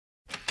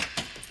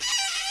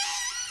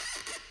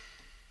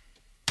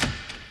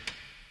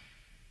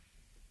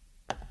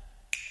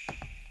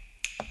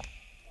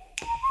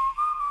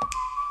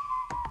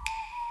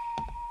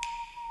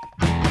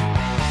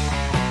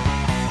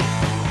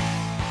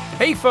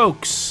Hey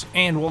folks,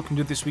 and welcome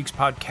to this week's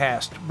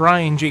podcast.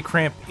 Brian J.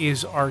 Cramp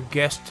is our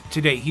guest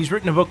today. He's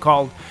written a book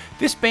called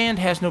This Band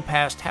Has No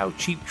Past, How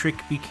Cheap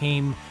Trick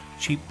Became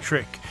Cheap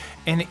Trick.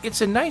 And it's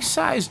a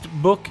nice-sized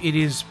book. It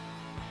is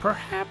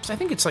perhaps, I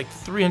think it's like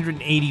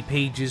 380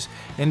 pages,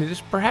 and it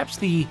is perhaps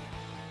the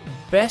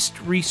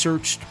best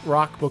researched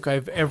rock book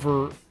I've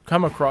ever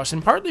come across,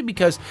 and partly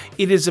because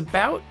it is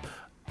about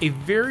a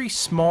very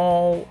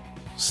small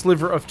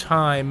sliver of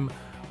time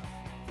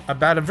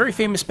about a very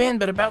famous band,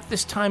 but about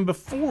this time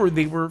before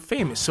they were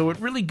famous. So it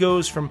really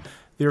goes from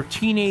their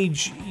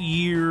teenage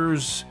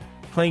years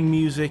playing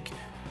music,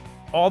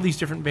 all these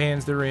different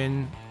bands they're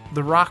in,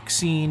 the rock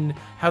scene,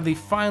 how they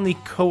finally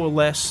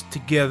coalesce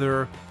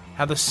together,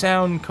 how the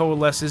sound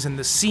coalesces, and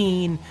the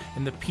scene,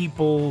 and the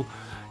people,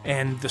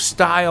 and the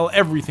style,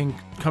 everything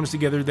comes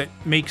together that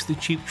makes the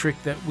Cheap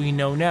Trick that we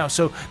know now.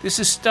 So this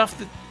is stuff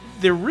that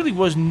there really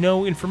was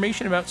no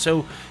information about,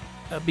 so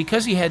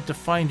because he had to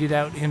find it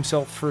out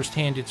himself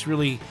firsthand, it's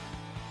really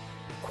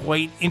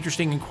quite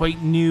interesting and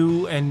quite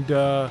new, and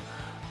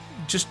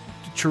just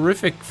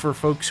terrific for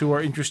folks who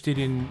are interested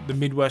in the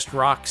Midwest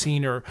rock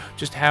scene, or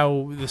just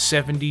how the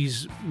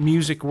 70s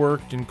music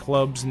worked, and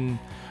clubs and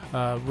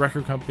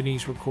record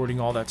companies recording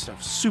all that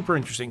stuff. Super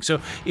interesting. So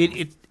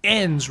it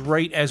ends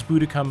right as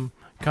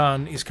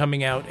Budokan is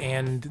coming out,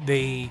 and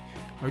they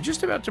are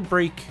just about to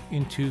break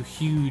into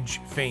huge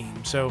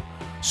fame. So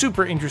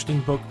super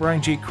interesting book.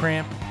 Brian J.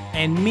 Cramp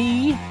and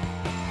me.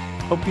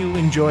 Hope you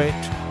enjoy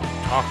it.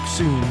 Talk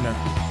soon.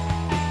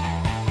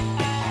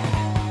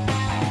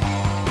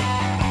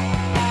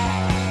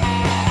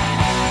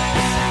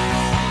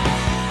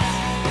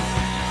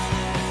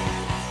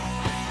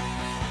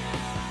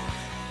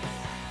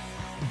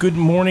 Good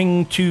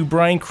morning to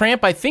Brian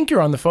Cramp. I think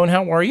you're on the phone.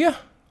 How are you?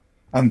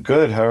 I'm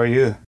good. How are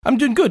you? I'm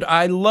doing good.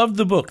 I love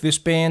the book, This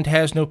Band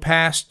Has No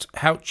Past,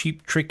 How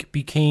Cheap Trick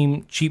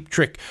Became Cheap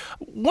Trick.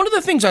 One of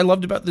the things I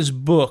loved about this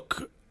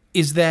book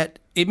is that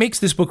it makes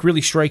this book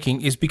really striking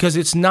is because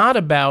it's not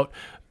about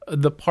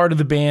the part of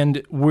the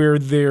band where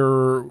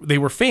they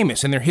were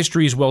famous and their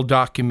history is well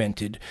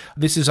documented.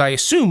 This is, I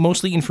assume,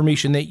 mostly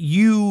information that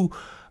you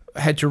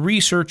had to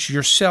research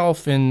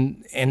yourself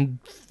and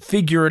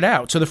figure it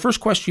out. So the first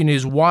question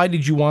is, why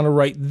did you want to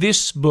write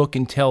this book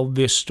and tell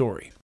this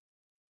story?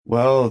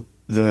 Well,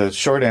 the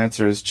short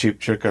answer is Cheap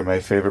Trick are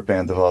my favorite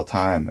band of all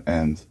time.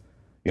 And,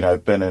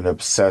 I've been an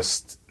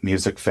obsessed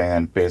music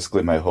fan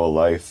basically my whole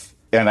life.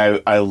 And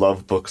I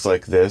love books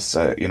like this.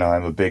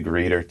 I'm a big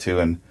reader too,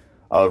 and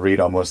I'll read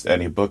almost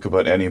any book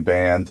about any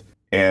band.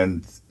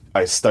 And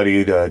I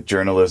studied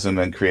journalism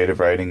and creative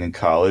writing in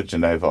college,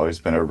 and I've always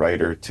been a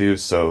writer too.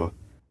 So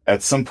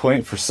at some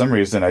point, for some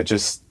reason, I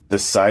just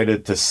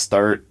decided to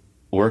start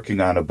working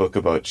on a book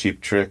about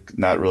Cheap Trick,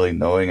 not really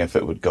knowing if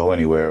it would go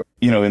anywhere.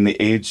 In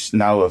the age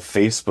now of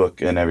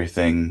Facebook and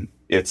everything,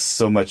 it's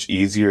so much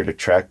easier to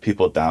track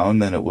people down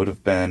than it would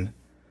have been,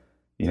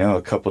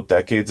 a couple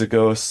decades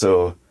ago.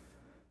 So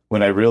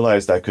when I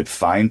realized I could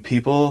find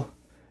people,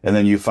 and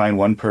then you find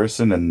one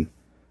person and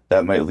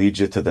that might lead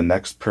you to the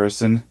next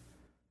person,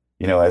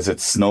 as it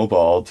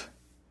snowballed,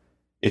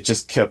 it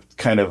just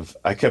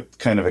I kept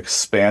kind of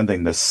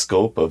expanding the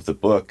scope of the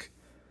book.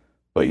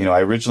 But, I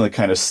originally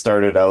kind of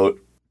started out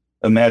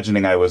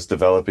imagining I was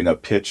developing a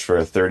pitch for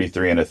a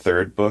 33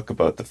 1/3 book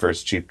about the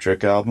first Cheap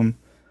Trick album.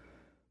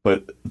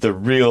 But the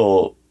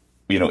real,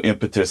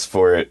 impetus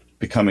for it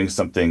becoming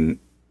something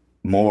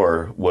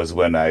more was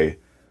when I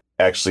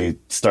actually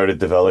started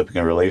developing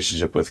a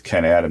relationship with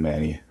Ken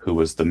Adamany, who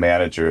was the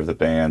manager of the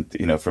band,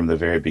 from the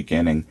very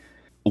beginning.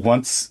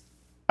 Once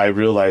I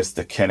realized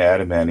that Ken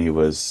Adamany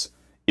was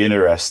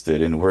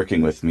interested in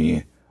working with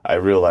me, I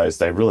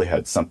realized I really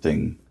had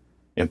something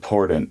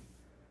important.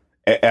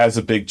 As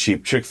a big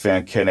Cheap Trick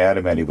fan, Ken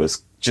Adamany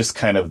was just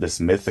kind of this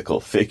mythical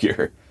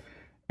figure.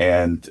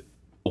 And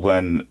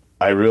when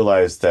I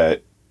realized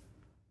that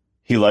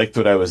he liked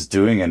what I was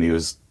doing and he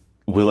was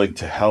willing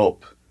to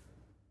help,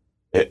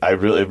 it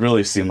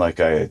really seemed like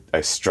I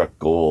struck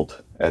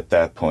gold at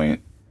that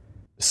point.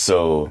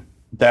 So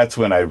that's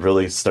when I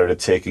really started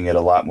taking it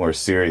a lot more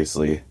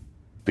seriously,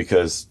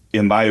 because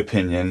in my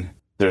opinion,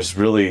 there's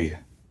really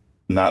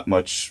not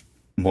much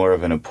more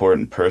of an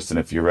important person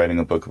if you're writing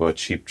a book about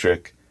Cheap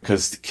Trick,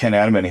 because Ken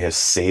Adamany has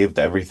saved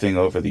everything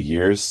over the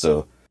years.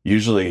 So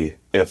usually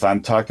if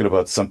I'm talking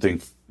about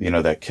something,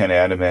 that Ken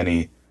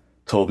Adamany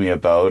told me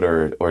about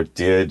or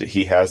did,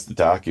 he has the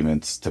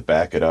documents to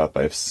back it up.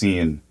 I've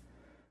seen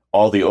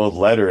all the old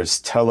letters,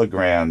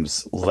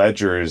 telegrams,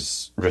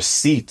 ledgers,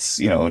 receipts,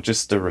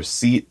 just the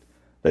receipt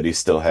that he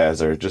still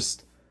has are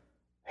just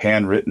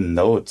handwritten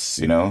notes,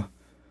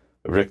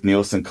 Rick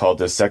Nielsen called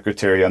his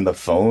secretary on the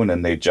phone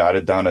and they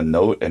jotted down a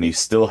note and he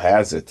still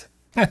has it.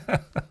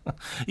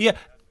 Yeah,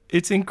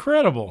 it's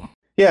incredible.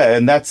 Yeah,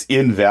 and that's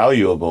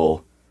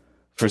invaluable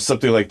for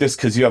something like this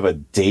because you have a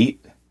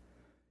date.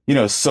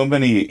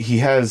 He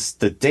has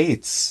the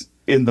dates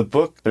in the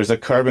book. There's a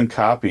carbon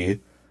copy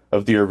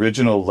of the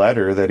original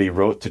letter that he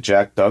wrote to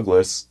Jack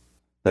Douglas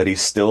that he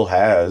still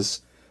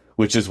has,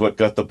 which is what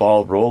got the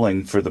ball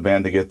rolling for the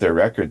band to get their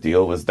record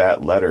deal, was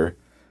that letter.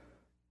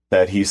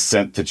 that he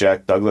sent to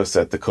Jack Douglas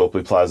at the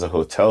Copley Plaza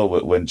Hotel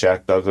when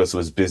Jack Douglas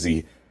was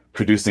busy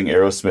producing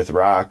Aerosmith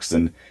Rocks,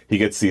 and he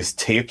gets these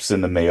tapes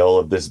in the mail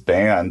of this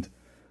band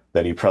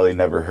that he probably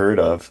never heard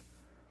of,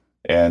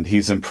 and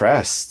he's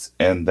impressed.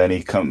 And then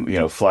he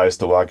flies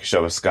to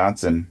Waukesha,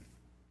 Wisconsin,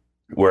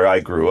 where I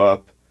grew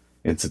up.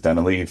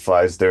 Incidentally, he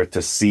flies there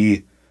to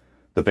see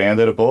the band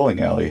at a bowling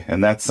alley,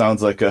 and that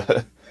sounds like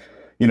a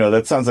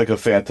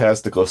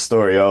fantastical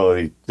story.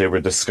 Oh, they were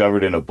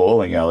discovered in a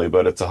bowling alley,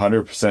 but it's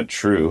 100%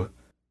 true.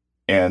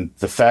 And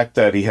the fact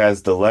that he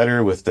has the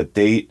letter with the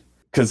date,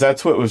 because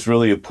that's what was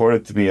really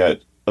important to me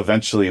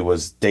eventually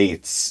was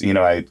dates,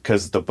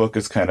 because the book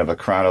is kind of a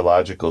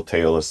chronological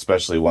tale,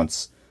 especially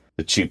once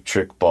the Cheap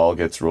Trick ball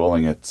gets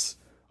rolling. It's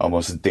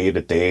almost day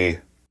to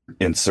day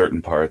in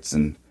certain parts.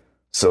 And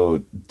so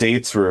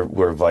dates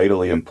were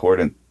vitally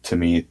important to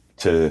me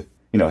to,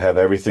 have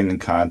everything in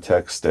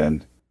context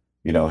and,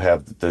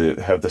 have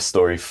the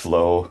story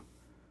flow.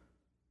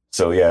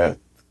 So yeah,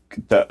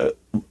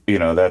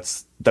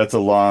 that's a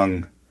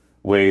long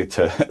way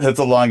to, that's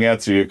a long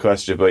answer to your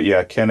question, but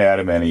yeah, Ken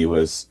Adamany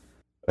was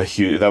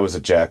that was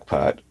a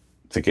jackpot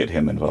to get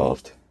him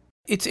involved.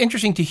 It's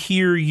interesting to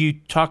hear you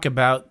talk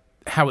about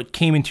how it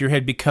came into your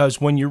head,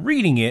 because when you're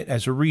reading it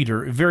as a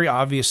reader, it's very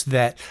obvious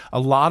that a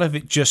lot of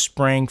it just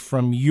sprang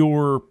from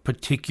your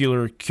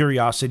particular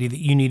curiosity that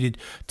you needed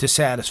to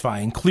satisfy.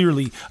 And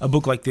clearly a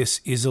book like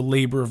this is a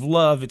labor of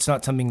love. It's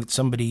not something that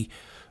somebody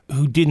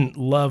who didn't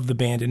love the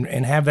band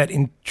and have that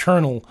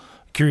internal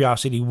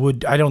curiosity would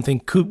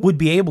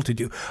be able to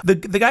do. The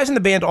guys in the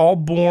band, all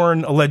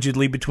born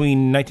allegedly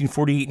between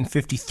 1948 and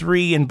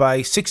 53, and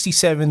by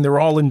 67 they're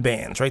all in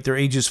bands, right? They're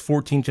ages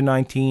 14 to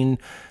 19.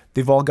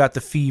 They've all got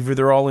the fever.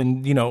 They're all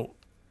in,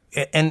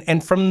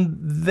 and from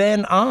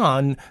then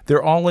on,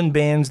 they're all in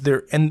bands.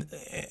 And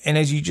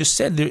as you just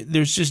said,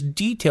 there's just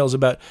details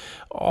about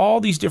all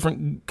these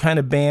different kind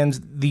of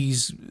bands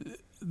these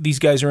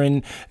guys are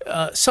in,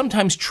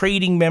 sometimes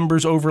trading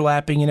members,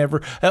 overlapping and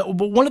ever. But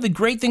one of the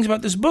great things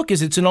about this book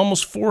is it's an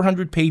almost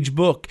 400-page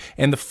book,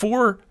 and the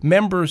four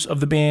members of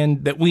the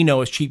band that we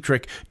know as Cheap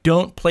Trick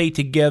don't play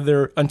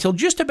together until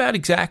just about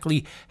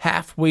exactly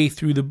halfway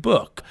through the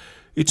book.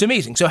 It's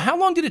amazing. So how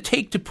long did it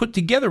take to put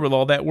together with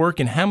all that work,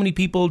 and how many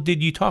people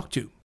did you talk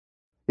to?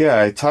 Yeah,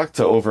 I talked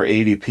to over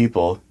 80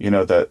 people,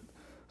 that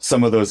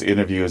some of those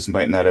interviews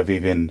might not have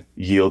even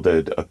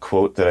yielded a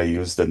quote that I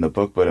used in the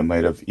book, but it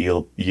might have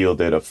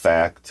yielded a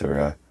fact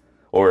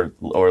or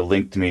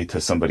linked me to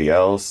somebody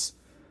else.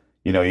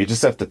 You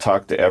just have to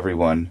talk to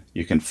everyone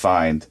you can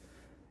find,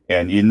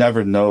 and you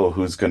never know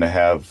who's going to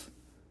have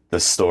the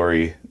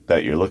story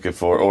that you're looking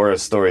for, or a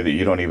story that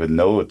you don't even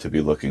know to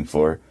be looking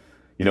for.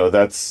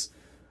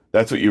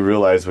 That's what you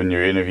realize when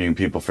you're interviewing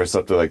people for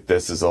something like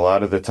this, is a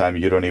lot of the time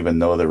you don't even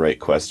know the right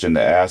question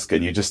to ask,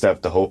 and you just have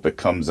to hope it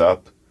comes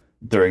up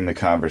during the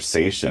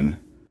conversation.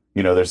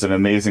 There's an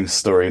amazing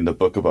story in the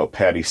book about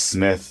Patti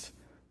Smith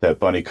that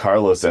Bunny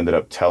Carlos ended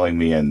up telling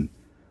me, and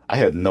I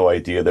had no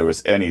idea there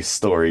was any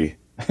story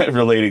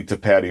relating to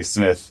Patti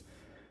Smith,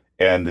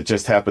 and it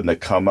just happened to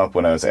come up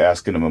when I was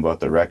asking him about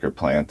the record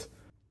plant.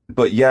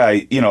 But yeah,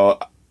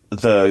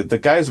 the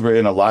guys were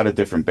in a lot of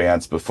different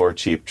bands before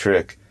Cheap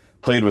Trick,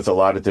 played with a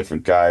lot of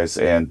different guys,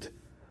 and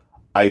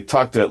I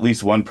talked to at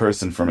least one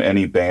person from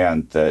any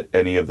band that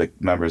any of the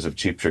members of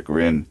Cheap Trick were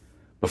in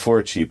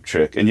before Cheap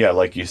Trick. And yeah,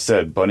 like you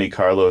said, Bunny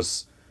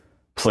Carlos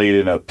played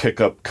in a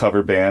pickup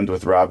cover band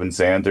with Robin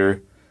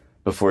Zander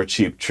before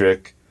Cheap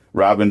Trick.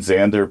 Robin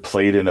Zander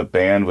played in a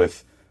band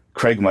with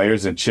Craig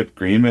Myers and Chip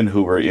Greenman,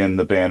 who were in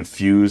the band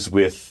Fuse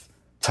with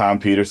Tom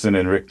Peterson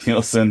and Rick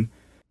Nielsen.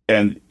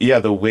 And yeah,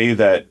 the way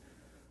that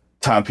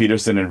Tom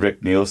Peterson and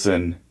Rick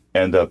Nielsen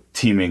end up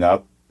teaming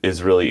up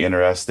is really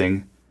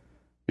interesting,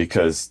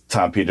 because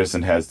Tom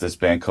Peterson has this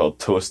band called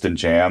Toast and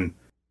Jam,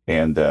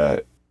 and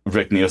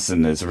Rick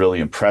Nielsen is really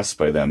impressed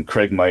by them.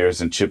 Craig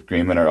Myers and Chip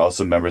Greenman are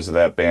also members of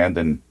that band,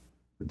 and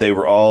they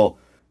were all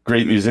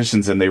great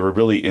musicians, and they were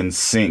really in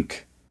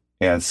sync.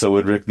 And so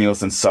when Rick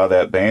Nielsen saw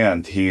that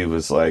band, he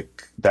was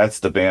like, that's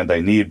the band I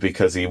need,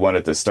 because he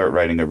wanted to start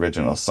writing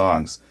original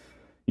songs.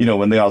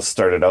 When they all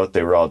started out,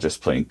 they were all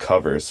just playing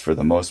covers for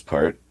the most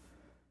part.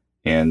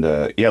 And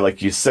yeah,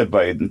 like you said,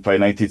 by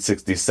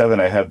 1967,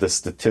 I have this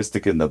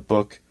statistic in the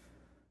book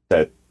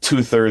that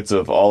 2/3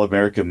 of all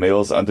American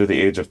males under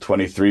the age of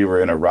 23 were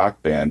in a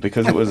rock band,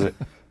 because it was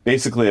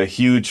basically a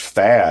huge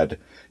fad.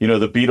 The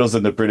Beatles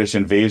and the British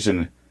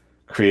Invasion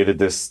created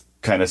this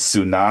kind of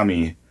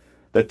tsunami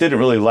that didn't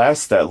really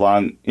last that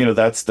long.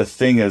 That's the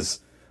thing, is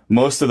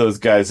most of those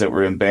guys that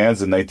were in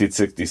bands in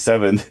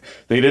 1967,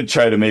 they didn't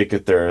try to make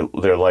it their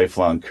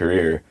lifelong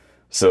career.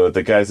 So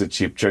the guys at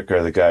Cheap Trick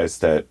are the guys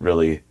that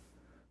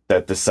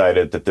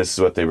decided that this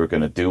is what they were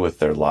going to do with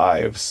their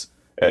lives.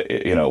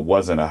 It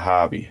wasn't a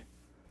hobby.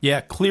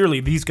 Yeah,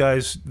 clearly these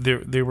guys,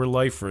 they were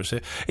lifers.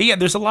 Yeah,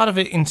 there's a lot of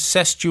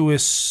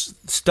incestuous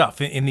stuff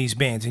in these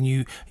bands, and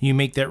you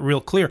make that real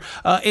clear.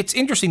 It's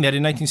interesting that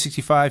in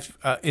 1965,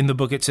 in the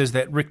book, it says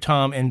that Rick,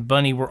 Tom, and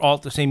Bunny were all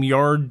at the same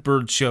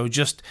Yardbird show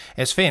just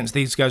as fans.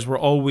 These guys were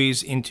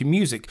always into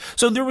music.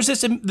 So there was this,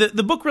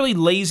 the book really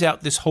lays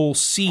out this whole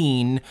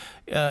scene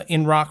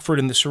in Rockford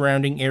and the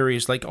surrounding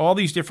areas, like all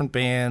these different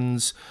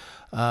bands,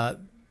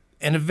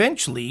 and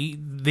eventually,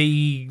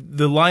 the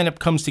lineup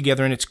comes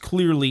together, and it's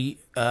clearly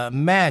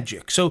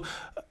magic. So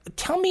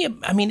tell me,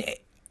 I mean,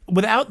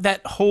 without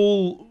that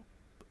whole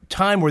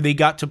time where they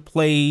got to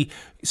play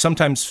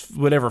sometimes,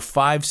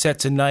 5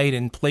 sets a night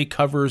and play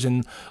covers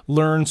and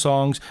learn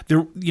songs,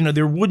 there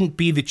wouldn't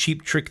be the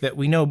Cheap Trick that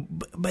we know.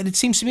 But it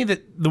seems to me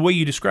that the way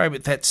you describe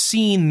it, that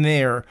scene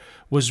there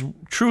was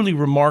truly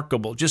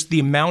remarkable. Just the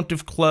amount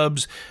of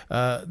clubs,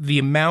 the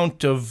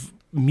amount of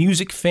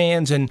music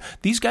fans, and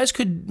these guys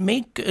could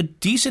make a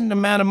decent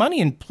amount of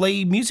money and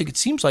play music, it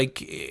seems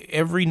like,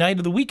 every night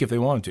of the week if they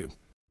wanted to.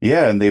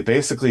 Yeah, and they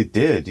basically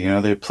did.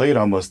 They played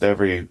almost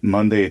every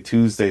Monday,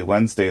 Tuesday,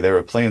 Wednesday. They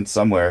were playing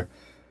somewhere,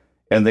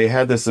 and they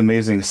had this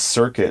amazing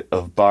circuit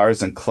of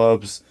bars and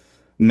clubs,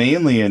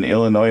 mainly in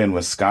Illinois and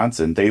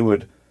Wisconsin. They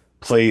would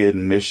play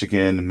in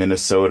Michigan,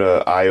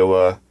 Minnesota,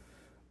 Iowa,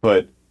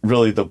 but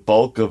really the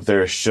bulk of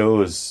their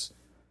shows,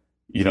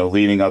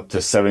 leading up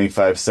to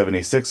 75,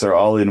 76 are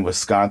all in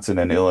Wisconsin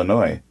and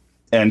Illinois.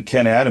 And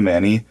Ken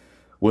Adamany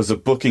was a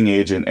booking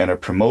agent and a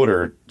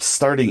promoter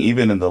starting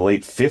even in the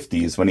late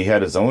 50s when he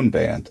had his own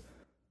band.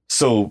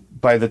 So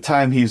by the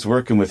time he's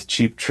working with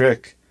Cheap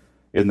Trick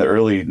in the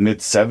early mid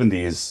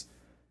 70s,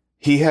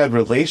 he had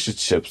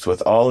relationships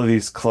with all of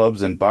these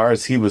clubs and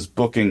bars. He was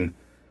booking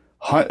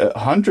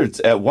hundreds.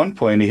 At one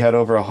point, he had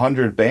over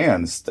 100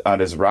 bands on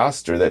his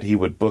roster that he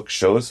would book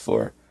shows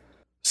for.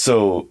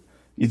 So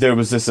there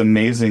was this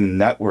amazing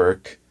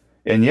network,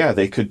 and yeah,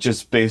 they could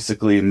just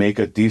basically make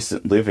a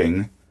decent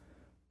living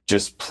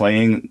just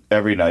playing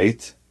every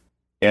night.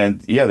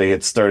 And yeah, they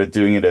had started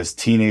doing it as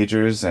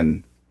teenagers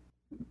and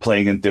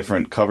playing in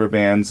different cover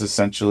bands,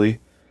 essentially.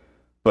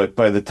 But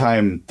by the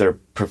time they're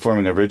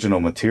performing original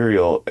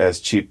material as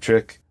Cheap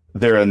Trick,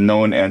 they're a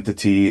known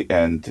entity,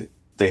 and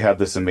they have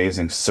this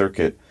amazing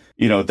circuit.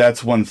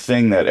 That's one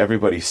thing that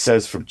everybody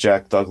says, from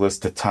Jack Douglas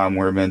to Tom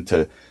Werman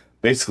to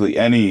basically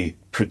any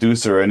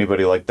producer or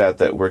anybody like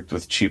that worked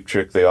with Cheap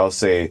Trick. They all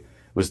say it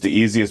was the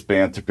easiest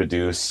band to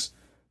produce.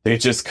 They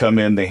just come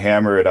in, they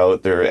hammer it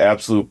out. They're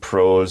absolute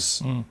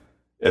pros.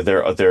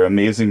 They're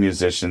amazing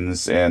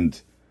musicians, and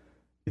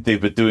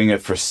they've been doing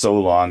it for so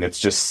long. It's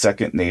just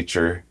second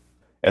nature.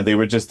 And they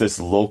were just this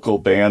local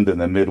band in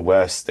the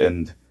Midwest,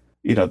 and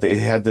they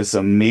had this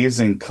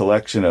amazing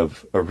collection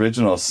of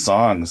original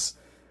songs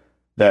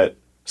that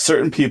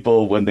certain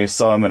people, when they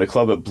saw them in a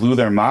club, it blew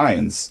their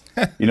minds.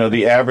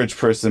 The average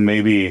person,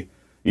 maybe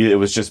it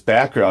was just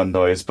background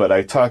noise, but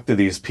I talked to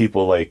these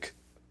people like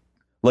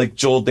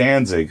Joel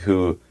Danzig,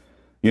 who,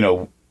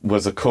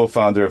 was a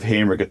co-founder of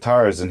Hamer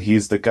Guitars, and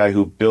he's the guy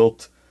who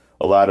built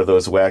a lot of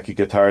those wacky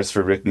guitars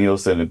for Rick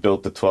Nielsen and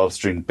built the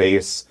 12-string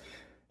bass.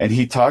 And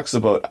he talks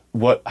about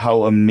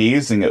how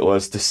amazing it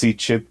was to see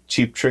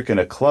Cheap Trick in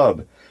a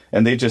club,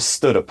 and they just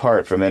stood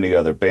apart from any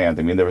other band.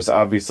 I mean, there was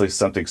obviously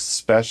something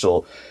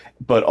special,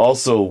 but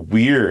also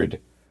weird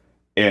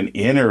and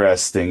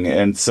interesting.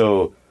 And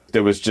so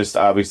there was just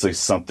obviously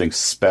something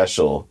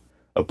special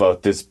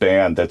about this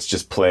band that's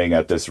just playing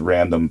at this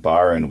random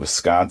bar in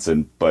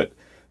Wisconsin, but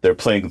they're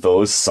playing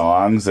those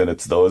songs and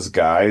it's those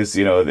guys.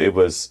 They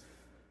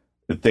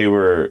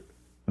were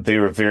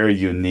very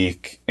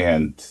unique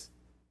and,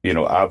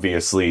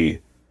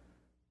 obviously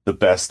the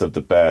best of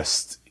the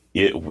best,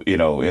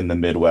 in the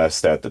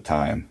Midwest at the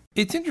time.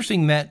 It's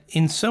interesting that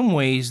in some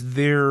ways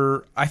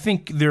I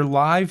think their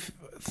live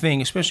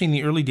thing, especially in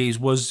the early days,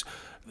 was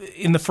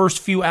in the first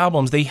few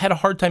albums, they had a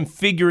hard time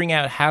figuring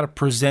out how to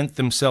present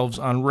themselves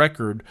on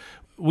record,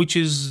 which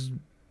is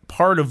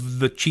part of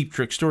the Cheap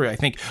Trick story, I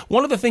think.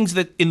 One of the things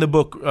that in the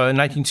book,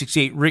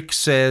 1968, Rick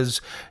says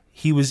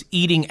he was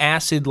eating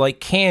acid like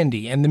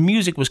candy, and the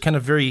music was kind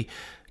of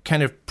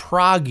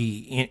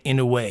proggy in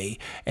a way.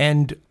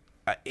 And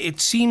it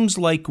seems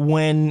like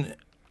when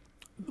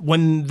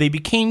they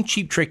became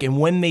Cheap Trick and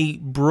when they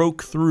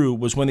broke through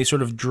was when they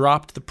sort of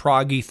dropped the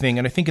proggy thing.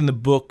 And I think in the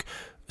book,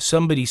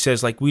 somebody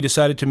says, we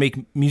decided to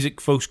make music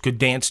folks could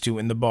dance to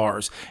in the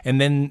bars.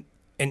 And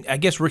I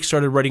guess Rick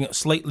started writing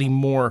slightly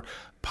more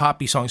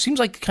poppy songs. Seems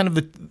like kind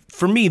of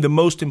for me, the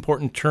most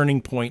important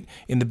turning point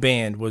in the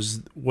band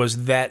was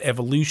that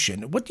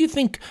evolution. What do you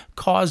think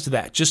caused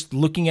that? Just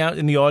looking out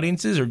in the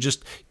audiences, or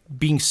just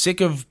being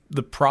sick of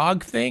the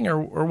prog thing,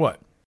 or what?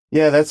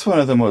 Yeah, that's one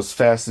of the most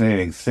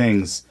fascinating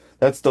things.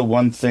 That's the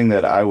one thing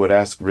that I would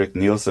ask Rick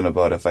Nielsen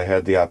about if I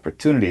had the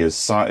opportunity, is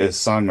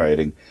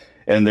songwriting.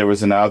 And there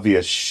was an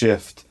obvious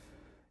shift.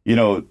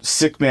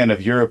 Sick Man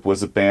of Europe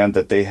was a band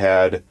that they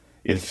had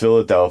in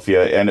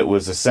Philadelphia, and it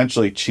was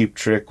essentially Cheap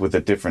Trick with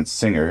a different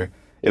singer.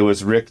 It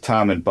was Rick,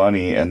 Tom, and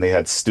Bunny, and they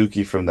had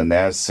Stookie from the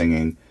Nazz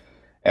singing.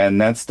 And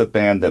that's the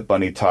band that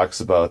Bunny talks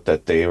about,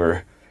 that they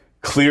were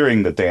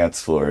clearing the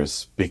dance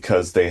floors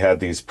because they had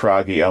these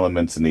proggy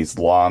elements and these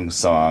long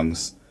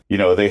songs. You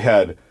know, they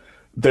had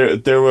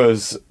there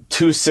was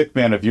two Sick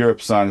Man of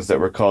Europe songs that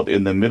were called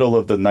In the Middle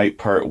of the Night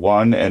Part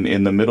 1 and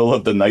In the Middle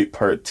of the Night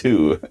Part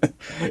 2.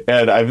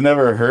 And I've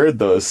never heard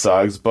those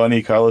songs.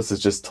 Bunny Carlos has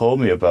just told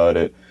me about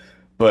it.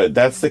 But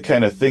that's the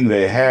kind of thing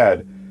they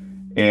had.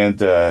 And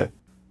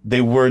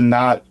they were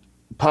not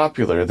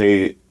popular.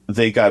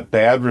 They got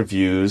bad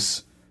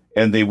reviews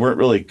and they weren't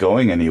really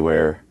going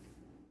anywhere.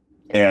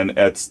 And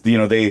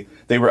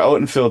they were out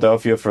in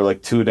Philadelphia for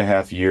like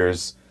 2.5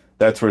 years.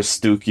 That's where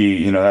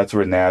Stooky, that's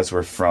where Nazz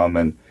were from,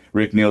 and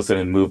Rick Nielsen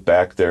had moved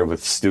back there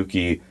with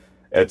Stooky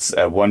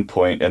at one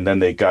point, and then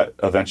they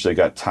eventually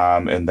got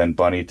Tom and then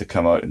Bunny to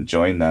come out and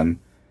join them,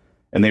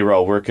 and they were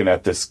all working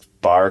at this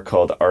bar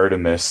called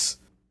Artemis.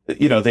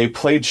 They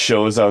played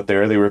shows out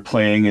there. They were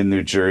playing in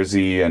New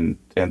Jersey and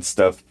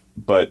stuff,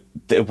 but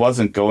it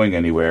wasn't going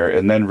anywhere.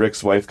 And then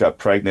Rick's wife got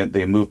pregnant.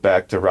 They moved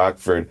back to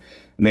Rockford,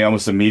 and they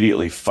almost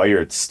immediately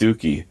fired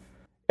Stooky.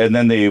 And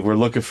then they were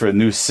looking for a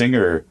new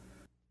singer,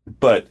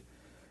 but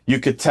you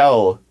could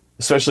tell,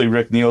 especially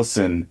Rick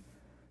Nielsen,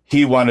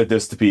 he wanted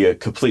this to be a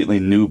completely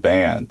new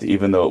band,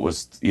 even though it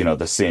was,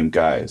 the same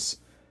guys.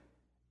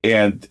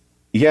 And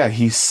yeah,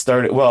 he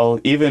started,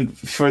 even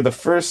for the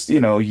first,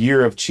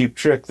 year of Cheap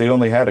Trick, they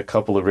only had a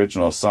couple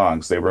original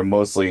songs. They were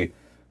mostly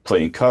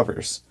playing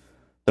covers.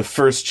 The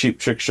first Cheap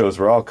Trick shows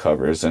were all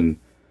covers. And,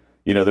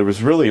 there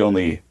was really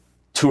only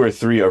 2 or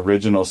 3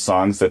 original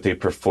songs that they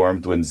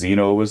performed when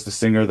Zeno was the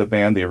singer of the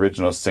band, the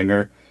original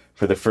singer,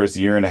 for the first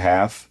year and a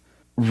half.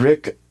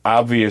 Rick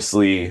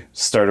obviously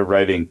started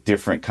writing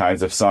different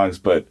kinds of songs,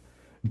 but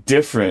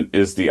different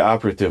is the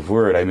operative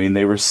word. I mean,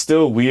 they were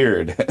still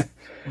weird.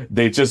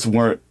 They just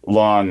weren't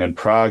long and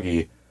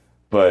proggy,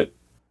 but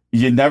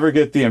you never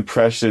get the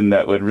impression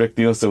that when Rick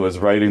Nielsen was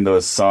writing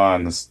those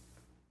songs,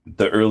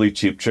 the early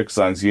Cheap Trick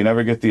songs, you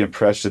never get the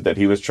impression that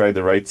he was trying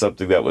to write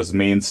something that was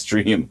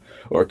mainstream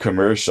or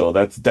commercial.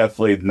 That's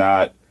definitely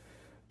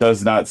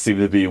does not seem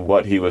to be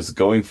what he was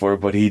going for,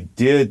 but he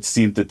did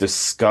seem to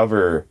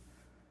discover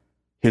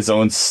his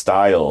own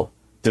style,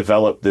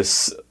 develop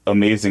this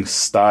amazing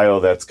style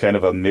that's kind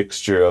of a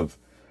mixture of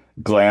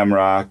glam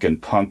rock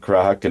and punk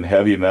rock and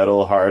heavy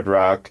metal, hard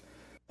rock.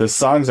 The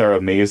songs are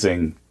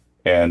amazing,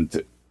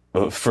 and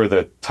for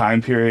the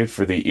time period,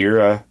 for the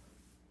era,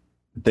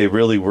 they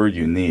really were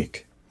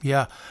unique.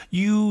 Yeah.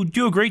 You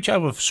do a great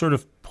job of sort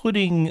of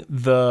putting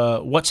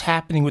what's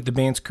happening with the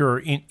band's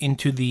career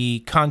into the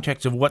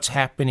context of what's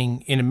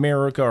happening in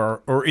America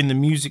or in the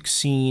music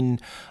scene.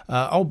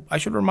 I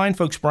should remind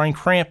folks, Brian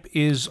Cramp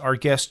is our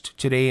guest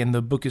today, and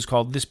the book is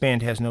called This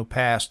Band Has No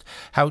Past,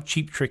 How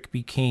Cheap Trick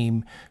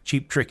Became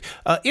Cheap Trick.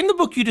 In the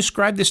book, you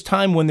describe this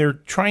time when they're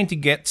trying to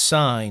get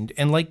signed,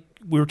 and like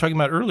we were talking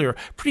about earlier,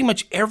 pretty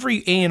much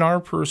every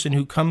A&R person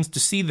who comes to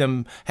see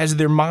them has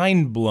their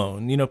mind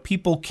blown.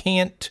 People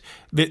can't,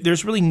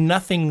 there's really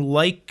nothing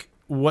like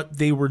what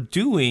they were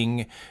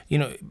doing,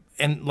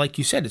 and like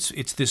you said,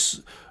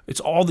 it's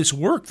all this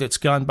work that's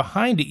gone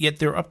behind it, yet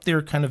they're up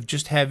there kind of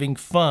just having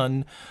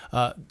fun.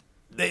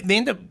 They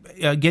end up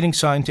getting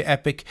signed to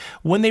Epic.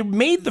 When they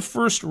made the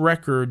first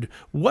record,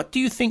 what do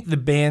you think the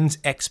band's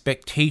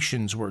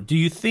expectations were? Do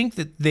you think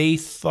that they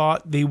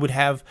thought they would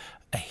have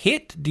a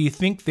hit? Do you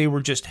think they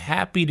were just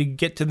happy to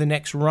get to the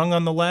next rung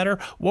on the ladder?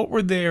 What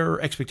were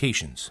their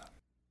expectations?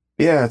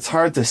 Yeah, it's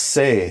hard to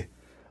say.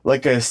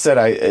 Like I said,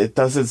 it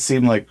doesn't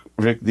seem like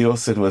Rick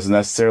Nielsen was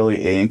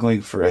necessarily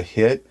angling for a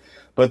hit,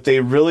 but they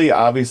really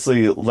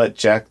obviously let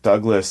Jack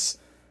Douglas,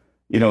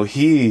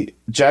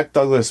 Jack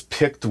Douglas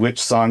picked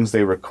which songs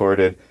they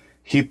recorded.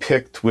 He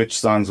picked which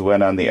songs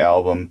went on the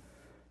album.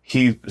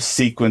 He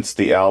sequenced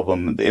the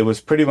album. It was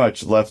pretty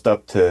much left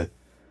up to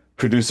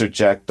producer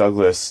Jack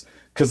Douglas,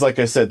 because like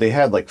I said, they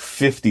had like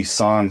 50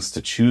 songs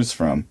to choose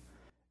from.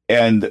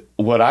 And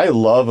what I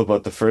love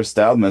about the first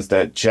album is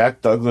that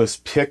Jack Douglas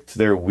picked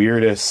their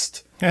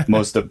weirdest,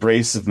 most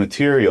abrasive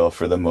material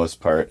for the most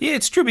part. Yeah,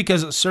 it's true,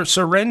 because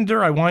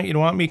Surrender, I Want You to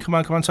Want Me, Come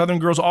On, Southern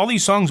Girls, all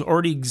these songs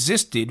already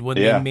existed when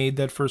they made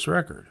that first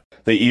record.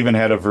 They even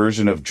had a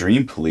version of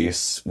Dream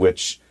Police,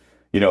 which,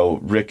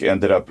 Rick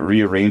ended up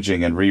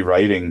rearranging and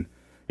rewriting.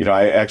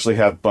 I actually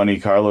have Bunny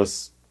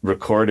Carlos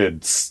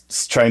recorded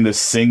trying to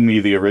sing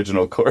me the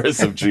original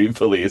chorus of Dream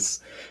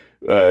Police.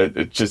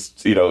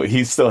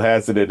 He still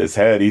has it in his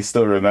head. He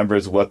still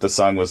remembers what the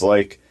song was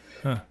like.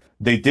 Huh.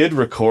 They did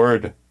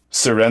record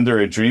Surrender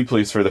and Dream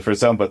Police for the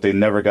first album, but they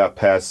never got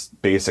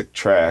past basic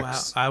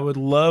tracks. Wow, I would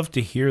love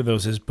to hear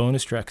those as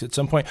bonus tracks at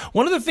some point.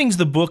 One of the things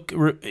the book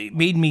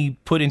made me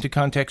put into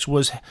context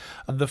was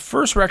the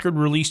first record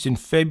released in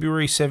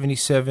February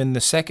 77, the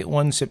second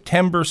one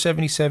September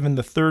 77,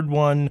 the third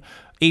one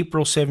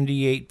April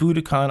 78,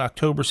 Budokan,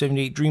 October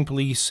 78, Dream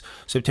Police,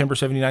 September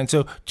 79.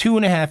 So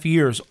 2.5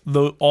 years,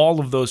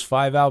 all of those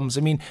 5 albums.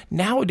 I mean,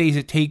 nowadays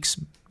it takes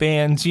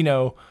bands,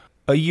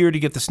 a year to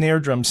get the snare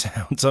drum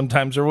sound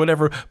sometimes or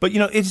whatever. But,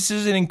 it's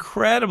just an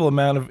incredible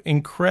amount of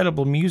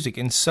incredible music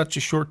in such a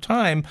short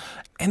time.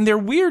 And their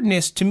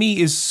weirdness, to me,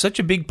 is such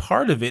a big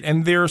part of it.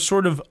 And their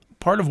sort of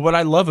part of what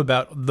I love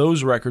about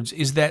those records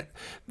is that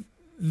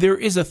there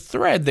is a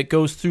thread that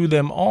goes through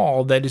them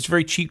all that is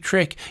very Cheap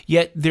Trick,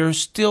 yet there's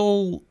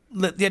still,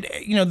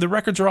 the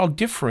records are all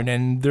different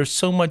and there's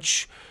so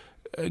much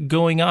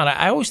going on.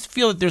 I always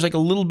feel that there's like a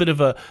little bit of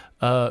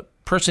a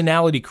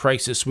personality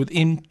crisis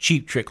within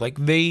Cheap Trick.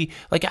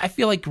 I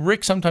feel like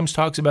Rick sometimes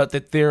talks about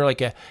that they're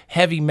like a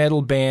heavy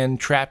metal band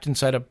trapped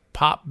inside a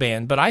pop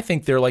band, but I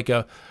think they're like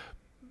a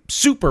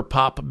super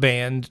pop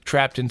band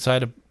trapped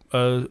inside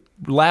a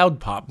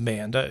loud pop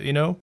band,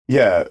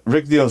 Yeah,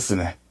 Rick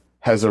Nielsen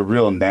has a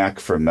real knack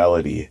for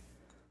melody.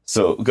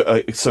 So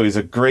he's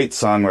a great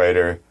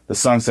songwriter. The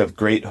songs have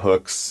great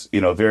hooks. A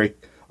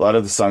lot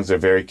of the songs are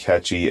very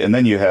catchy. And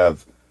then you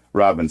have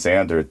Robin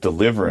Zander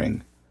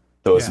delivering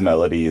those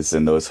melodies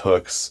and those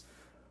hooks.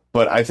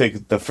 But I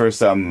think the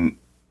first album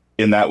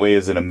in that way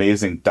is an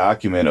amazing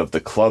document of the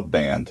club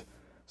band.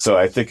 So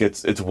I think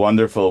it's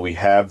wonderful we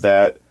have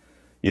that.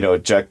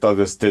 Jack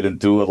Douglas didn't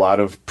do a lot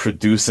of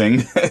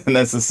producing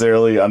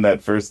necessarily on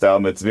that first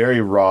album. It's very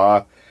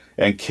raw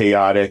and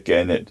chaotic,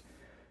 and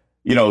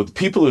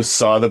people who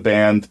saw the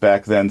band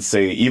back then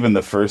say even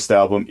the first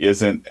album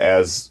isn't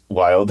as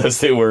wild as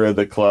they were in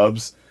the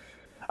clubs.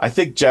 I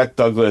think Jack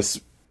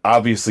Douglas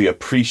obviously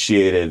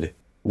appreciated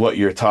what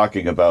you're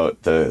talking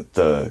about,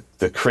 the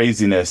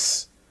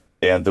craziness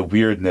and the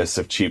weirdness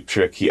of Cheap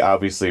Trick. He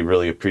obviously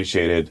really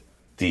appreciated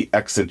the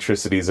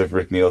eccentricities of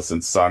Rick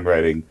Nielsen's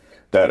songwriting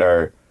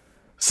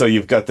so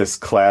you've got this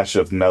clash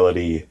of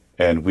melody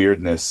and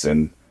weirdness,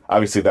 and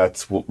obviously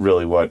that's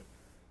really what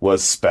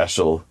was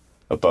special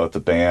about the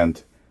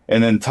band.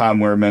 And then Tom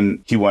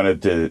Werman, he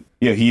wanted to,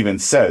 he even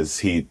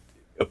says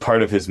a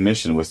part of his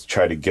mission was to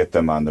try to get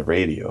them on the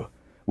radio,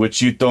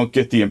 which you don't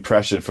get the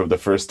impression from the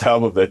first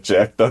album that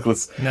Jack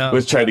Douglas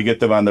was trying to get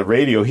them on the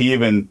radio. He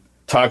even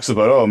talks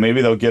about,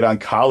 maybe they'll get on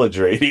college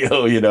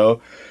radio,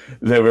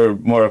 They were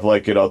more of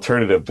like an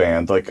alternative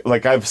band.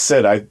 Like I've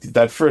said,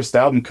 that first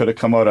album could have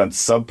come out on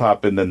Sub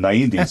Pop in the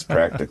 90s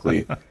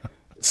practically.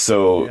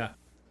 So,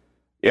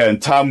 yeah,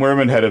 and Tom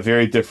Werman had a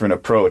very different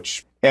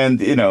approach.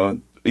 And,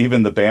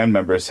 even the band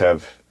members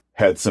have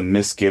had some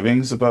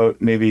misgivings about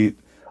maybe...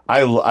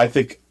 I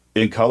think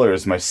In Color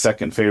is my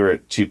second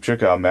favorite Cheap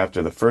Trick album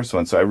after the first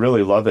one, so I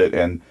really love it.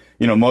 And,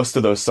 most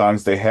of those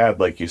songs they had,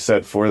 like you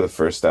said, for the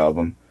first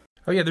album.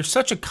 Oh, yeah, there's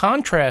such a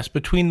contrast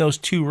between those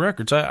two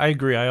records. I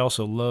agree. I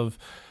also love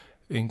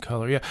In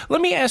Color. Yeah.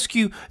 Let me ask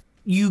you,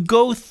 you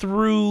go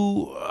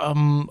through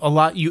a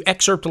lot, you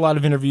excerpt a lot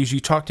of interviews, you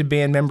talk to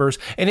band members,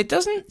 and it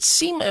doesn't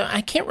seem,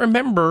 I can't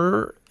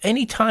remember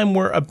any time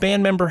where a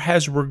band member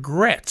has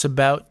regrets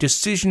about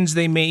decisions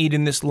they made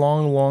in this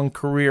long, long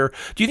career.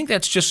 Do you think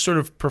that's just sort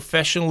of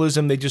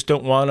professionalism? They just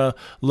don't want to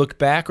look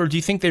back? Or do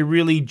you think they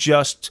really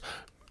just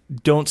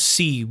don't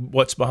see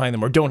what's behind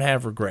them or don't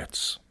have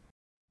regrets?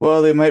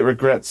 Well, they might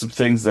regret some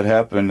things that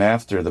happened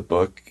after the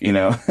book,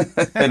 The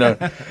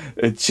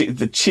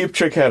Cheap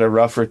Trick had a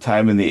rougher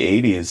time in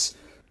the 80s.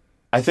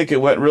 I think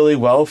it went really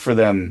well for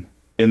them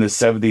in the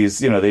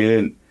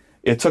 70s.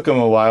 It took them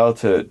a while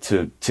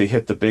to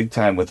hit the big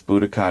time with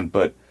Budokan,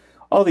 but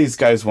all these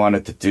guys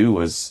wanted to do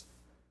was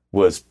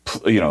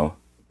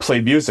play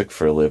music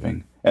for a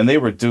living. And they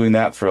were doing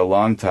that for a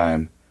long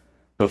time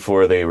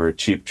before they were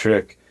Cheap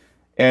Trick.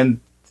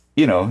 And,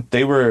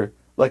 they were...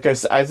 Like I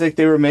said, I think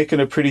they were making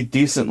a pretty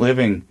decent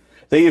living.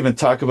 They even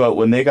talk about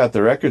when they got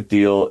the record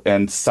deal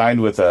and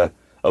signed with a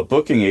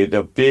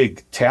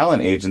big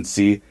talent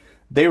agency,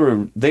 they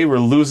were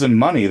losing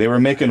money. They were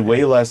making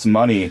way less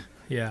money.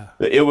 Yeah.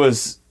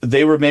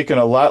 They were making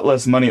a lot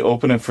less money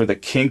opening for the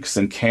Kinks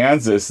in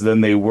Kansas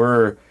than they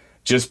were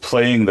just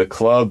playing the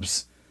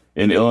clubs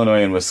in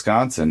Illinois and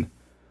Wisconsin.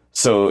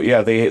 So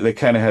yeah, they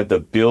kind of had to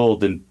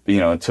build and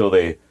until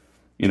they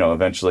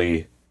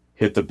eventually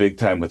hit the big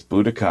time with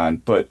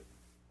Budokan. But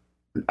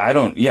I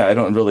don't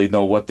really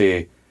know what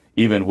they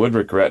even would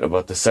regret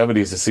about the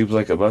 70s. It seems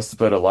like it must have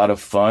been a lot of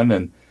fun,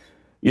 and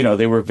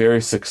they were very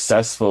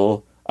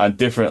successful on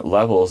different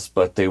levels,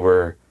 but they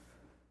were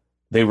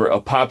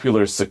a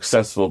popular,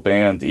 successful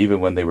band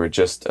even when they were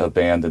just a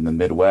band in the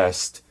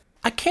Midwest.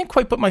 I can't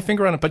quite put my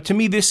finger on it, but to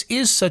me this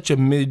is such a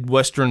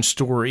Midwestern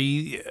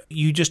story.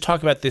 You just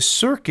talk about this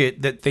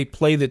circuit that they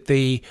play, that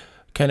they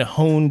kind of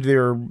honed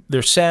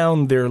their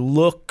sound, their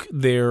look,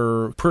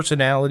 their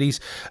personalities.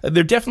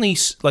 They're definitely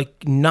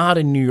like not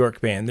a New York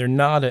band. They're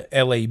not a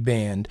LA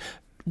band.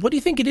 What do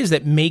you think it is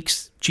that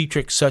makes Cheap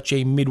Trick such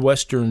a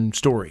Midwestern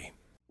story?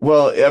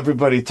 Well,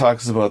 everybody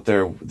talks about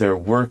their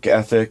work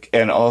ethic,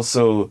 and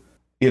also,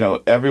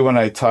 everyone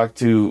I talk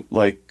to,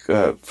 like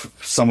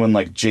someone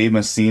like Jay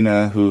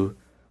Messina, who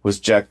was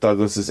Jack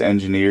Douglas's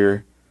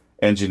engineered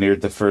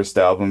the first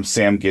album.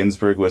 Sam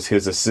Ginsberg was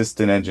his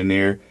assistant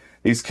engineer.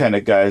 These kind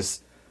of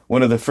guys,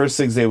 one of the first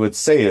things they would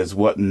say is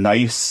what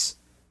nice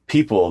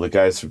people the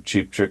guys from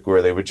Cheap Trick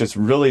were. They were just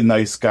really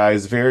nice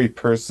guys, very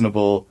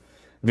personable,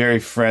 very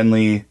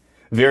friendly,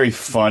 very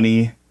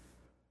funny.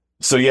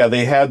 So yeah,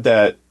 they had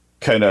that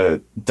kind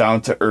of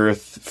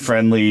down-to-earth,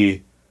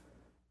 friendly,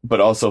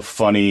 but also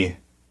funny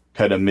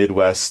kind of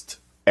Midwest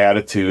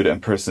attitude and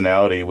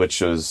personality,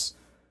 which was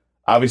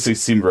obviously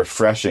seem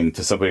refreshing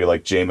to somebody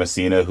like Jay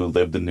Messina, who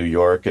lived in New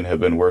York and had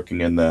been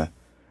working in the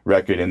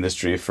record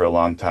industry for a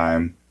long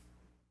time.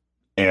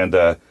 And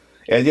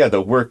yeah,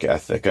 the work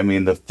ethic. I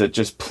mean, the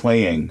just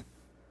playing,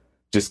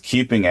 just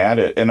keeping at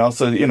it, and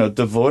also,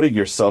 devoting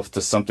yourself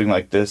to something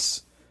like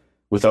this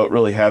without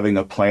really having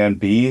a plan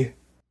B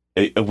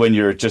when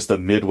you're just a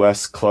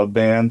Midwest club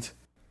band.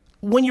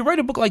 When you write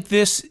a book like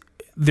this,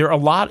 there are a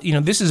lot,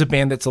 this is a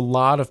band that's a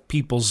lot of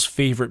people's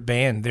favorite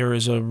band. There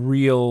is a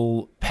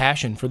real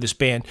passion for this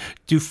band.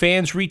 Do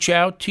fans reach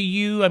out to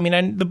you? I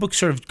mean, the book's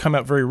sort of come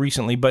out very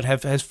recently, but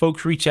has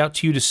folks reached out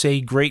to you to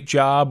say great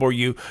job, or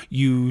you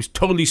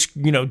totally,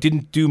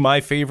 didn't do my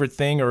favorite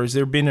thing, or has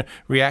there been a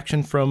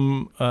reaction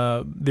from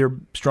their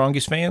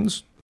strongest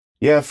fans?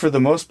 Yeah, for the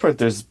most part,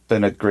 there's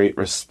been a great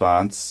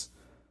response.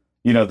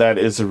 That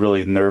is a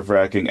really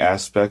nerve-wracking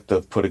aspect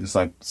of putting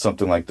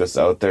something like this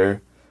out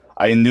there.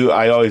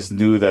 I always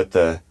knew that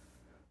the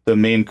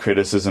main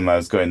criticism I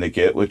was going to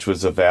get, which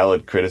was a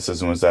valid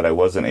criticism, was that I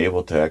wasn't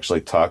able to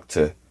actually talk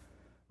to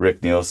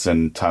Rick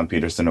Nielsen, Tom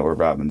Peterson, or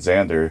Robin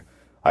Zander.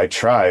 I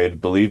tried,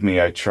 believe me,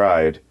 I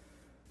tried.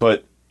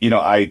 But,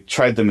 I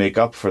tried to make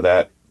up for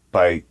that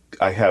I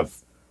have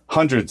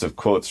hundreds of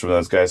quotes from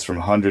those guys from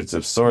hundreds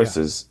of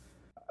sources.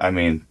 Yeah. I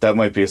mean, that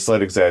might be a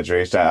slight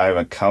exaggeration. I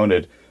haven't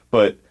counted,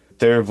 but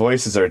their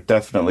voices are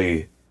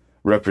definitely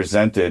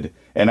represented.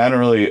 And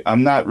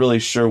I'm not really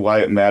sure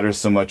why it matters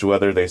so much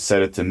whether they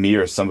said it to me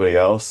or somebody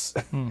else.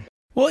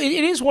 Well,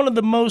 it is one of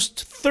the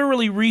most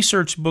thoroughly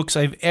researched books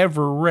I've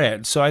ever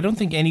read. So I don't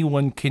think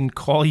anyone can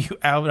call you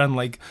out on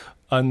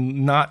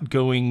not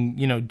going,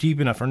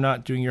 deep enough or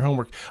not doing your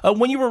homework.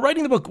 When you were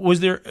writing the book,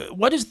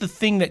 what is the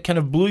thing that kind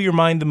of blew your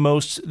mind the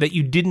most that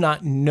you did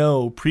not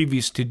know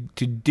previous to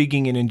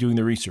digging in and doing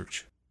the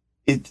research?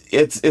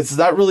 It's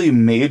not really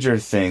major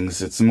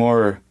things. It's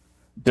more,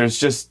 there's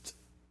just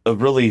a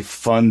really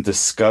fun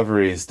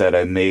discoveries that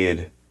I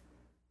made,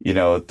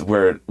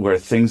 where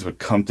things would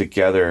come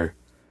together.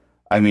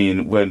 I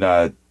mean, when,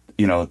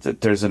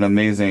 there's an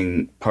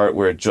amazing part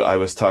where I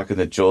was talking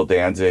to Joel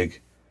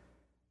Danzig,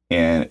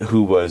 and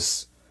who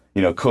was,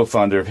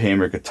 co-founder of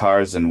Hamer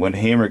Guitars. And when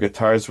Hamer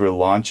Guitars were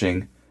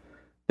launching,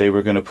 they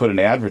were going to put an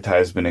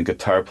advertisement in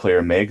Guitar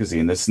Player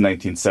magazine. This is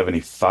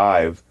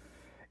 1975.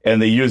 And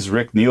they used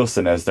Rick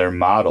Nielsen as their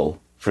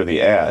model for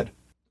the ad.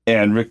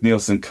 And Rick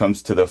Nielsen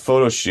comes to the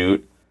photo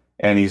shoot,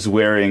 and he's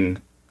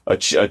wearing a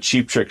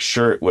Cheap Trick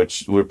shirt,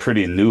 which were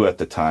pretty new at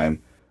the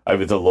time. I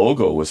mean, the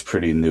logo was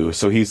pretty new.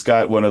 So he's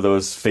got one of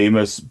those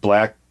famous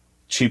black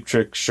Cheap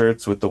Trick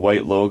shirts with the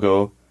white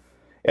logo.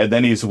 And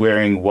then he's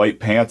wearing white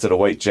pants and a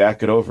white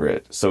jacket over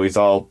it. So he's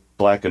all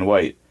black and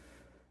white.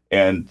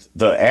 And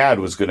the ad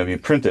was going to be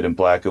printed in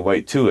black and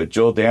white too. And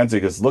Joel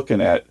Danzig is looking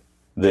at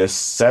this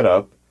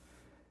setup,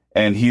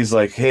 and he's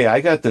like, hey,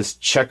 I got this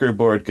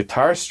checkerboard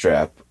guitar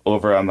strap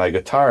over on my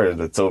guitar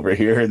that's over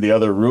here in the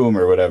other room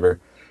or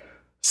whatever.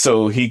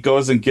 So he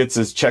goes and gets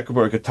his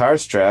checkerboard guitar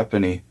strap,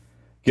 and he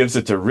gives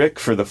it to Rick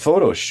for the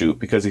photo shoot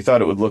because he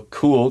thought it would look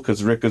cool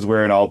because Rick is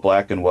wearing all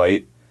black and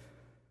white.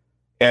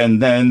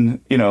 And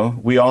then,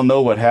 we all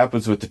know what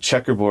happens with the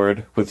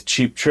checkerboard with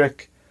Cheap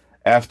Trick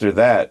after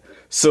that.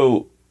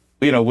 So,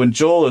 when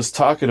Joel is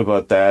talking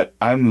about that,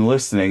 I'm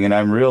listening and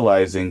I'm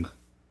realizing,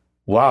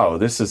 wow,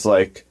 this is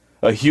like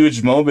a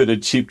huge moment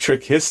in Cheap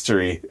Trick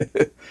history.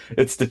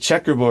 It's the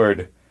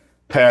checkerboard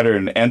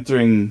pattern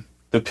entering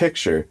the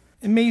picture.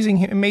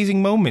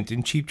 Amazing moment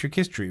in Cheap Trick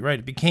history, right?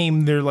 It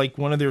became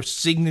one of their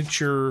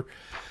signature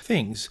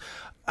things.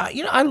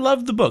 I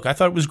loved the book. I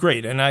thought it was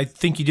great, and I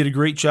think you did a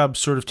great job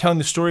sort of telling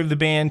the story of the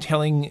band,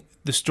 telling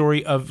the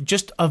story of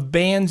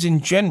bands in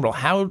general.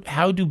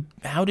 How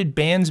did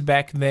bands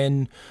back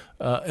then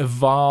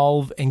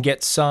evolve and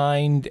get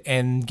signed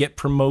and get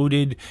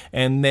promoted,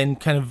 and then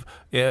kind of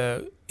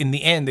in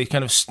the end they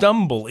kind of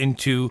stumble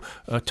into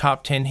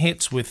top 10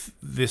 hits with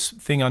this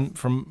thing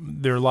from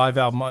their live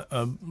album,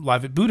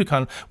 Live at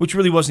Budokan, which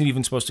really wasn't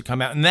even supposed to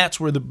come out. And that's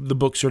where the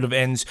book sort of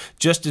ends,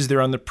 just as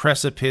they're on the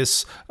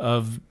precipice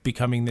of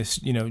becoming this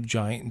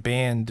giant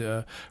band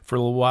for a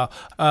little while.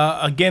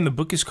 Again, the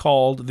book is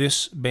called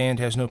This Band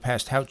Has No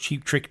Past: How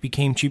Cheap Trick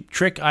Became Cheap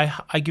Trick.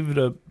 I give it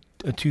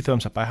a 2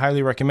 thumbs up. I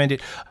highly recommend it.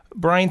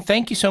 Brian,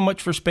 thank you so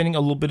much for spending a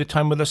little bit of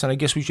time with us, and I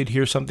guess we should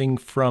hear something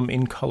from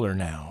In Color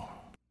now.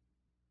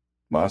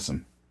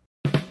 Awesome.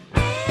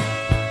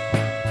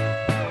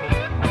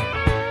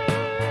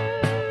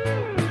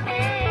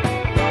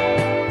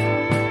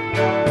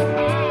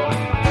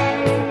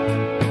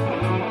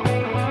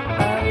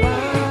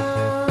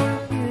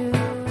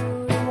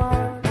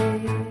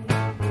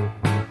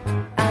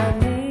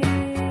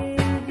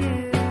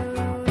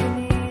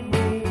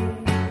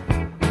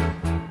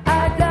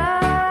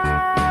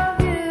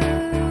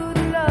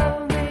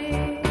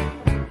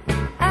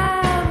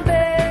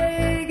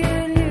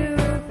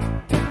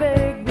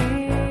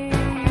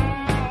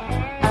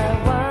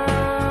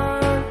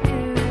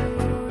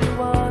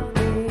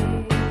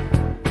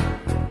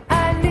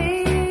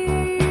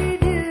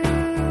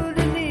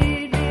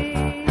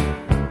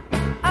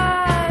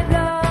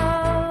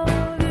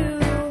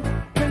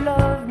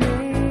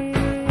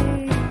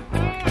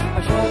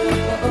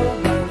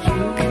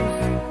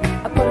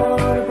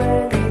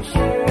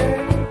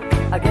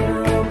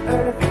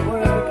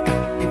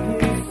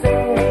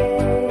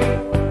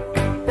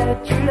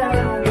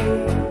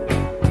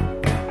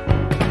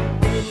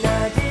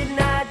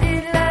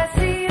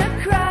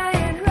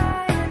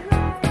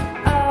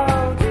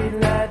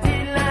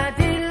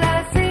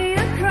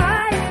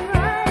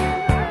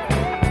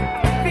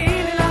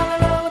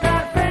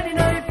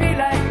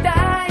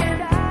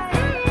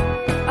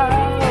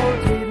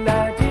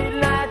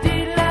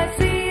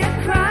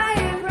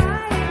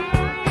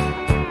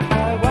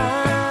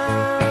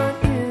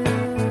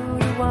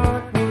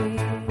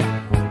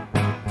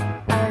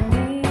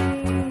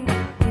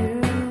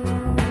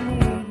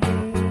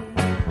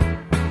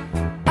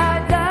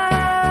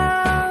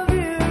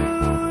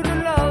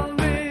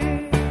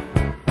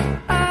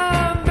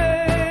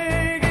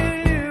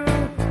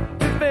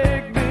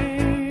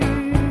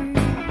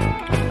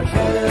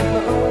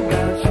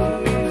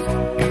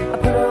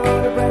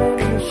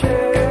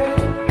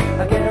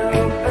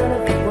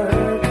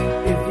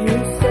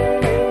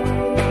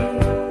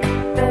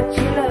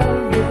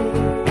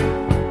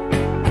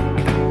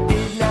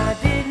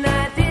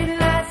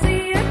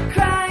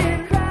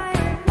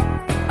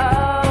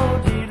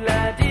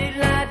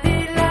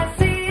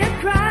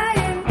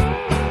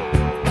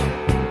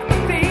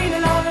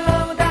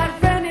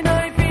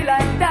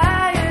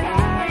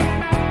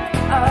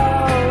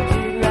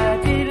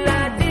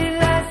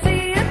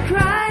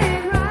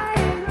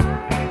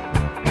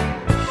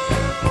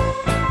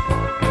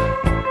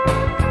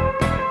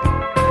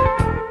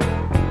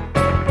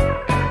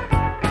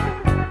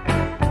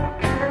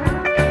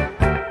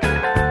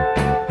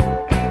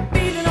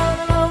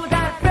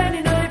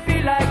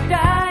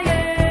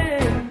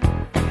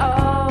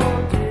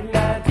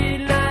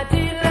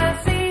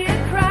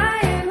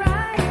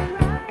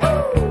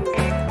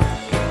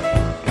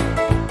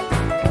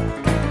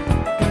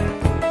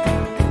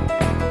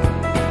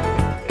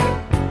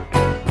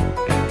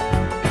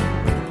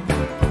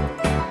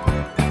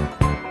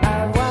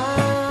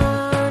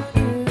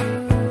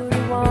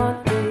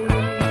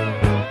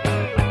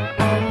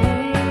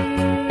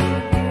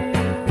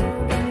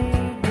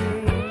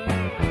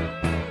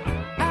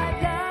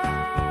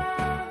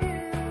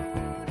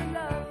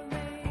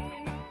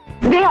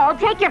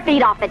 Joe, take your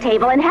feet off the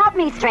table and help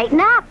me straighten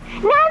up.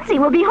 Nancy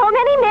will be home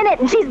any minute,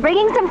 and she's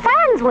bringing some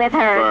friends with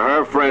her. For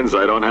her friends,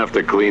 I don't have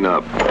to clean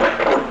up.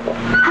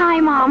 Hi,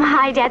 Mom.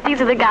 Hi, Dad.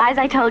 These are the guys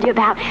I told you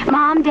about.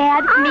 Mom,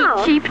 Dad,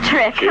 meet Cheap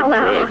Trick.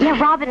 Hello. Yeah,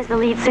 Robin is the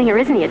lead singer.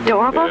 Isn't he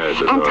adorable? Yes,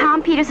 and adorable.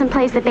 Tom Peterson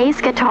plays the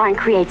bass guitar and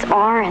creates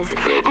auras.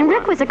 And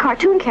Rick was a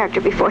cartoon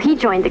character before he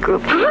joined the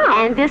group.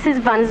 And this is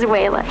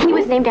Venezuela. He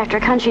was named after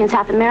a country in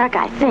South America,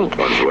 I think.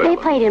 Venezuela. They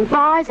played in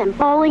bars and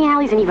bowling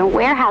alleys and even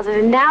warehouses,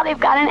 and now they've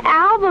got an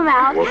album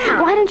out.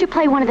 Wow. Why don't you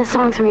play one of the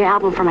songs from your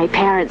album for my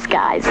parents,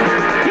 guys? Send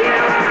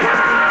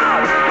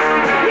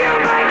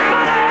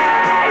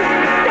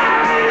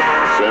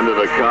her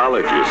to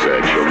college, you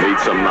said. She'll meet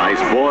some nice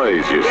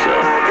boys, you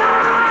said.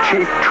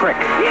 Cheap Trick.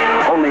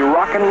 Only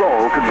rock and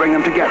roll could bring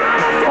them together.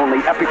 Only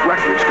Epic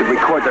Records could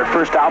record their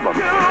first album,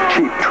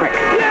 Cheap Trick.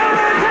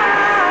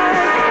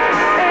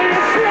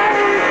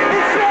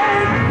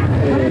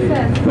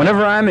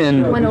 Whenever I'm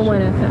in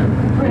 101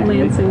 FM.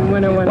 Lansing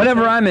 101.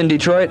 Whenever I'm in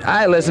Detroit,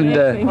 I listen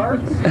to.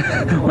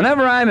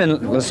 Whenever I'm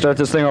in, let's start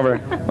this thing over.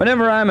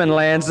 Whenever I'm in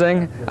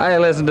Lansing, I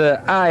listen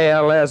to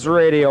ILS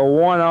Radio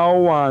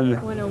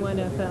 101. 101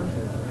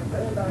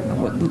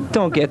 FM.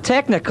 Don't get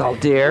technical,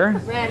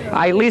 dear.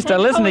 At least I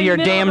listen to your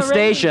damn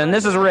station.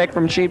 This is Rick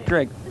from Cheap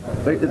Trick.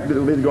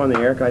 Go on the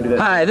air. Can I do that?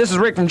 Hi, this is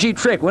Rick from Cheap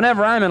Trick.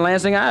 Whenever I'm in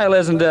Lansing, I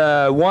listen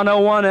to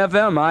 101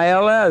 FM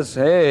ILS.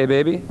 Hey,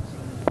 baby.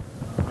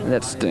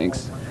 That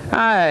stinks.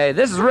 Hi,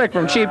 this is Rick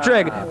from Cheap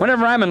Trick.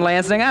 Whenever I'm in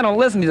Lansing, I don't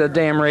listen to the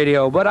damn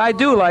radio, but I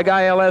do like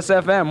ILS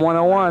FM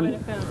 101.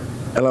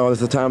 Hello,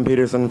 this is Tom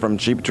Peterson from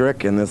Cheap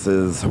Trick, and this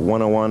is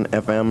 101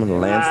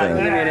 FM Lansing.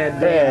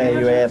 Hey,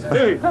 you ass.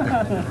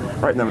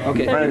 Right in the,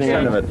 Okay, right in the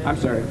end of it. I'm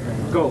sorry.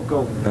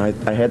 Go.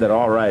 I had that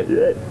all right.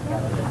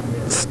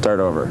 Start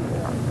over.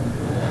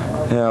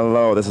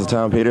 Hello, this is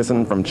Tom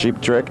Peterson from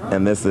Cheap Trick,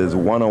 and this is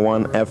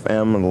 101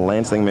 FM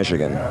Lansing,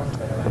 Michigan.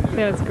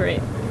 That's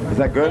great. Is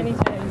that good?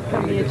 Anytime.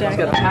 Give me a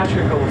jacket.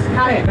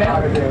 Hi,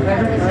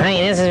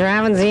 this is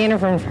Robin Zena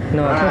from...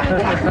 No.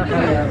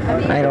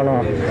 I don't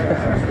know.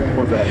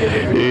 What's that?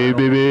 Hey,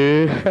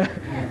 baby.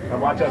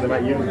 Watch out, they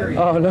might use it.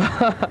 Oh, no.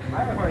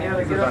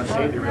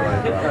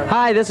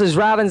 Hi, this is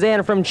Robin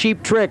Zana from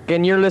Cheap Trick,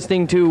 and you're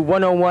listening to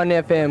 101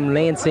 FM,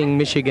 Lansing,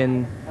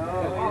 Michigan.